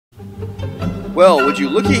Well, would you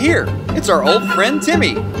looky here? It's our old friend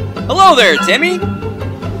Timmy. Hello there, Timmy.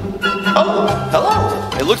 Oh, hello.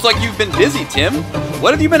 It looks like you've been busy, Tim.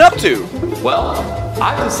 What have you been up to? Well,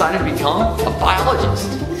 I've decided to become a biologist.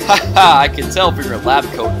 Haha, I can tell from your lab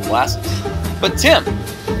coat and glasses. But Tim,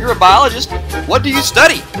 you're a biologist. What do you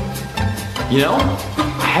study? You know,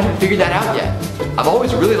 I haven't figured that out yet. I've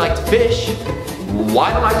always really liked fish.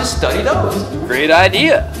 Why don't I just study those? Great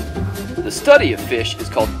idea. The study of fish is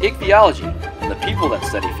called ichthyology, and the people that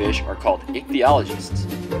study fish are called ichthyologists.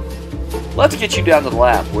 Let's get you down to the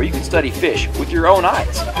lab where you can study fish with your own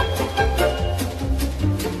eyes.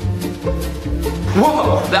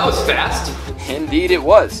 Whoa, that was fast. Indeed it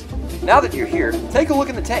was. Now that you're here, take a look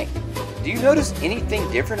in the tank. Do you notice anything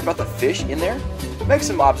different about the fish in there? Make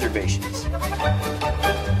some observations.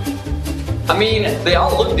 I mean, they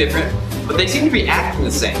all look different, but they seem to be acting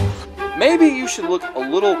the same. Maybe you should look a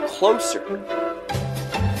little closer.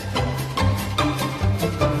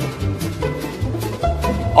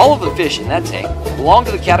 All of the fish in that tank belong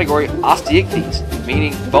to the category Osteichthyes,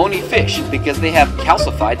 meaning bony fish because they have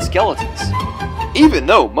calcified skeletons. Even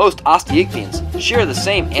though most Osteichthyans share the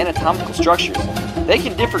same anatomical structures, they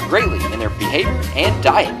can differ greatly in their behavior and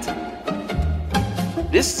diet.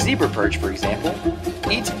 This zebra perch, for example,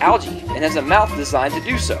 eats algae and has a mouth designed to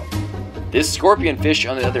do so. This scorpion fish,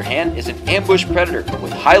 on the other hand, is an ambush predator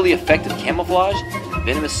with highly effective camouflage and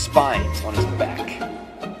venomous spines on his back.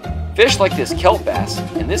 Fish like this kelp bass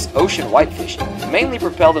and this ocean whitefish mainly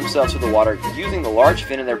propel themselves through the water using the large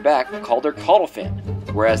fin in their back called their caudal fin,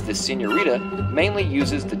 whereas this senorita mainly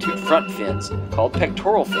uses the two front fins called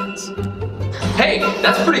pectoral fins. Hey,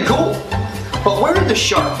 that's pretty cool. But where are the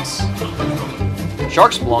sharks?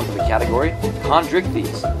 Sharks belong to the category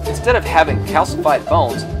Chondrichthyes. Instead of having calcified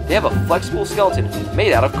bones, they have a flexible skeleton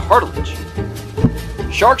made out of cartilage.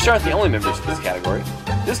 Sharks aren't the only members of this category.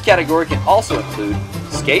 This category can also include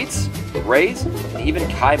skates, rays, and even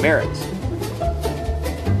chimeras.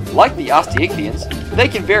 Like the Osteichthyans, they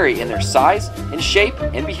can vary in their size and shape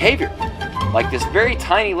and behavior, like this very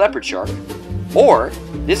tiny leopard shark, or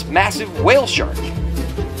this massive whale shark.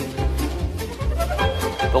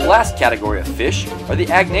 The last category of fish are the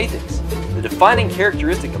agnathans. The defining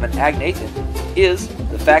characteristic of an agnathan is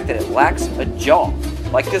the fact that it lacks a jaw,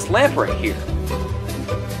 like this lamprey here.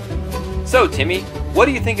 So, Timmy, what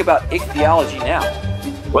do you think about ichthyology now?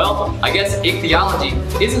 Well, I guess ichthyology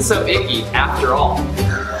isn't so icky after all.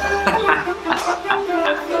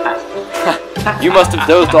 You must have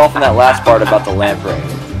dozed off in that last part about the lamprey.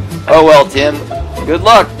 Oh well, Tim. Good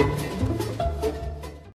luck!